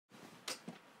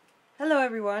Hello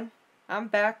everyone, I'm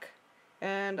back,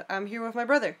 and I'm here with my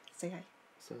brother. Say hi.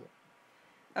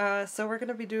 So we're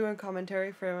gonna be doing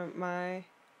commentary for my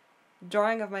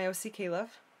drawing of my OC Kalev.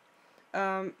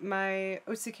 My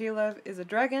OC Kalev is a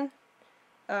dragon,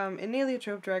 an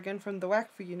heliotrope dragon from the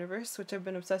Wakfu universe, which I've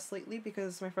been obsessed lately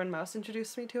because my friend Mouse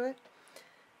introduced me to it.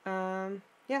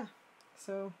 Yeah.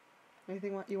 So,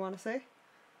 anything you want to say?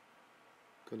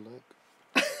 Good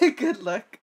luck. Good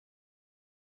luck.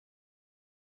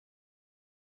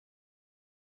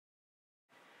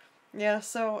 Yeah,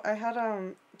 so I had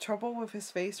trouble with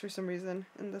his face for some reason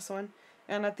in this one.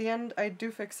 And at the end I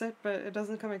do fix it, but it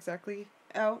doesn't come exactly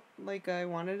out like I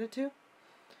wanted it to.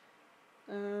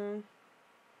 I don't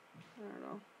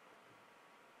know.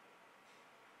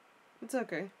 It's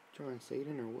okay. Drawing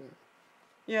Satan or what?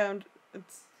 Yeah,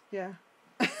 yeah.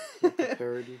 Like a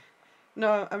parody?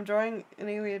 No, I'm drawing an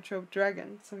heliotrope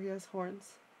dragon, so he has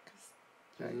horns.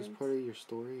 Is this part of your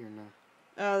story or not?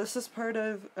 This is part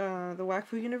of the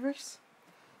Wakfu universe.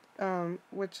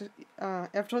 Which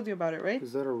I've told you about it, right?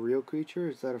 Is that a real creature or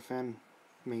is that a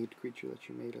fan-made creature that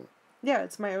you made up? Yeah,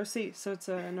 it's my OC, so it's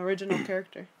an original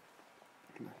character.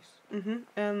 Nice.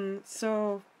 And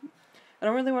so I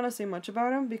don't really want to say much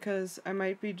about him because I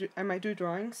might do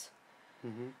drawings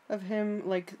of him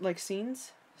like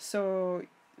scenes, so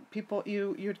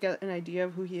you'd get an idea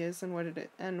of who he is and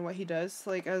what he does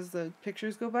like as the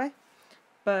pictures go by.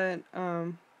 But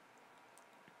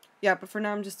yeah, but for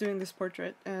now I'm just doing this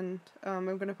portrait, and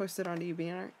I'm gonna post it on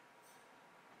DeviantArt.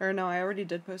 Or no, I already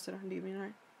did post it on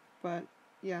DeviantArt, but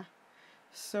yeah.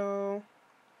 So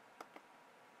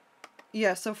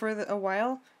yeah, so for a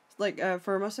while, like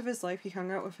for most of his life, he hung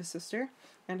out with his sister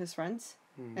and his friends,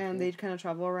 and they'd kind of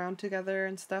travel around together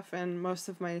and stuff. And most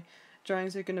of my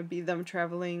drawings are gonna be them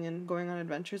traveling and going on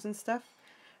adventures and stuff.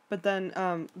 But then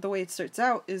the way it starts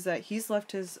out is that he's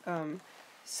left his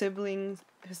siblings,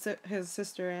 his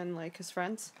sister and like his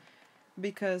friends,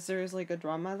 because there's like a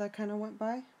drama that kind of went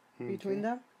by between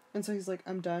them, and so he's like,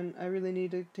 I'm done, I really need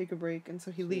to take a break, and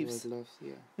so he leaves.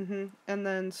 Yeah. And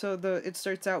then so it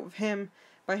starts out with him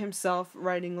by himself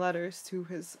writing letters to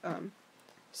his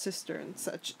sister and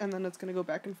such, and then it's gonna go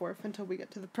back and forth until we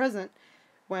get to the present,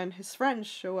 when his friends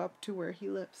show up to where he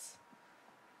lives,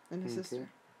 and his sister.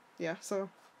 Yeah.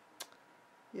 So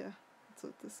yeah, that's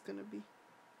what this is gonna be.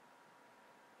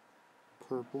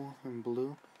 Purple and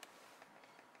blue.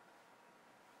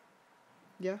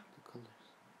 Yeah. The colors.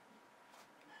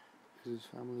 Is his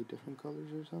family different colors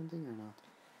or something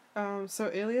or not? So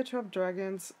heliotrope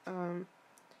dragons,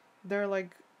 they're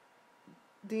like,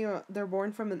 they're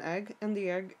born from an egg, and the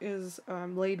egg is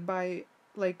laid by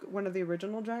like one of the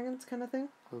original dragons kind of thing.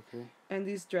 Okay. And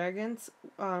these dragons,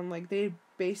 like they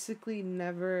basically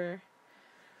never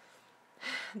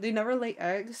lay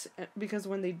eggs, because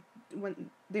when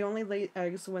they only lay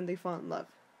eggs when they fall in love,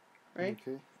 right?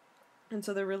 Okay. And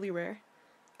so they're really rare.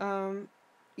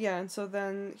 Yeah, and so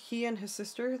then he and his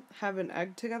sister have an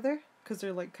egg together because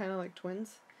they're like kind of like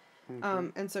twins.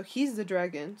 Okay. And so he's the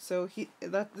dragon. So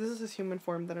this is his human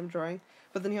form that I'm drawing,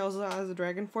 but then he also has a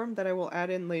dragon form that I will add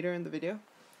in later in the video.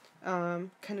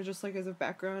 Kind of just like as a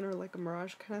background or like a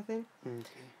mirage kind of thing.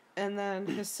 Okay. And then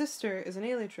his sister is an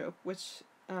heliotrope, which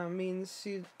means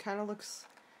she kind of looks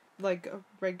like a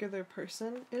regular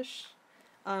person-ish.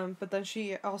 But then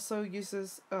she also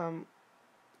uses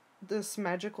this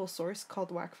magical source called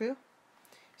Wakfu.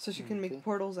 So she can make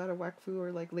portals out of Wakfu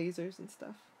or like lasers and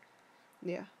stuff.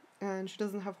 Yeah. And she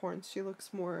doesn't have horns. She looks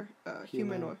more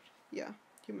humanoid. Yeah,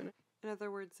 humanoid. In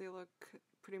other words, they look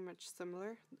pretty much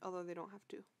similar, although they don't have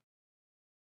to.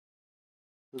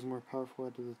 Who's more powerful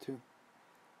out of the two?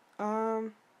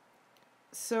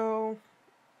 So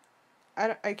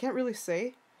I can't really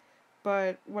say,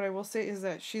 but what I will say is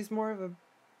that she's more of a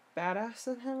badass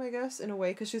than him, I guess, in a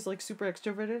way, because she's like super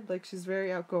extroverted, like she's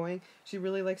very outgoing, she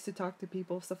really likes to talk to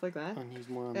people, stuff like that. And he's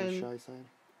more on the shy side?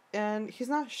 And he's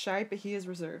not shy, but he is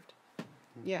reserved.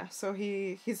 Yeah, so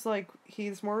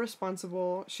he's more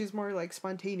responsible, she's more like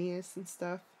spontaneous and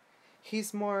stuff.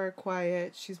 He's more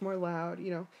quiet, she's more loud,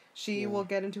 you know. She will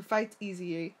get into fights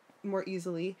more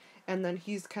easily, and then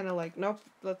he's kind of like, nope,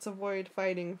 let's avoid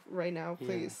fighting right now,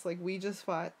 please. Like, we just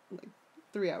fought like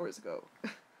 3 hours ago.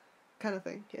 Kind of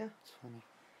thing, yeah. It's funny.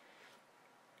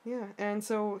 Yeah, and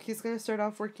so he's gonna start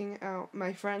off working out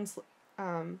my friend's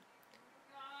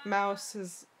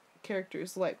Mouse's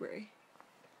character's library.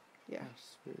 Yeah.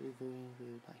 Nice. Very, very,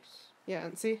 very nice. Yeah,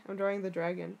 and see, I'm drawing the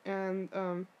dragon, and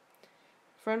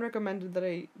friend recommended that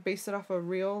I base it off a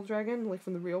real dragon, like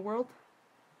from the real world,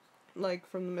 like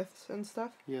from the myths and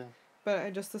stuff. Yeah. But I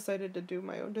just decided to do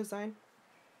my own design.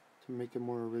 To make it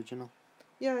more original?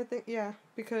 Yeah, I think, yeah,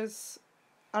 because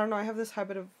I don't know, I have this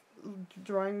habit of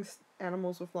drawing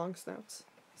animals with long snouts.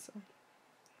 So,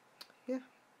 yeah.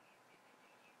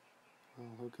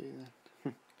 Oh, okay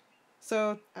then.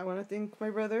 So, I want to thank my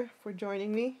brother for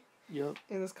joining me Yep.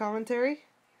 in this commentary.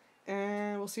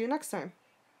 And we'll see you next time.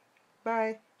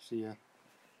 Bye. See ya.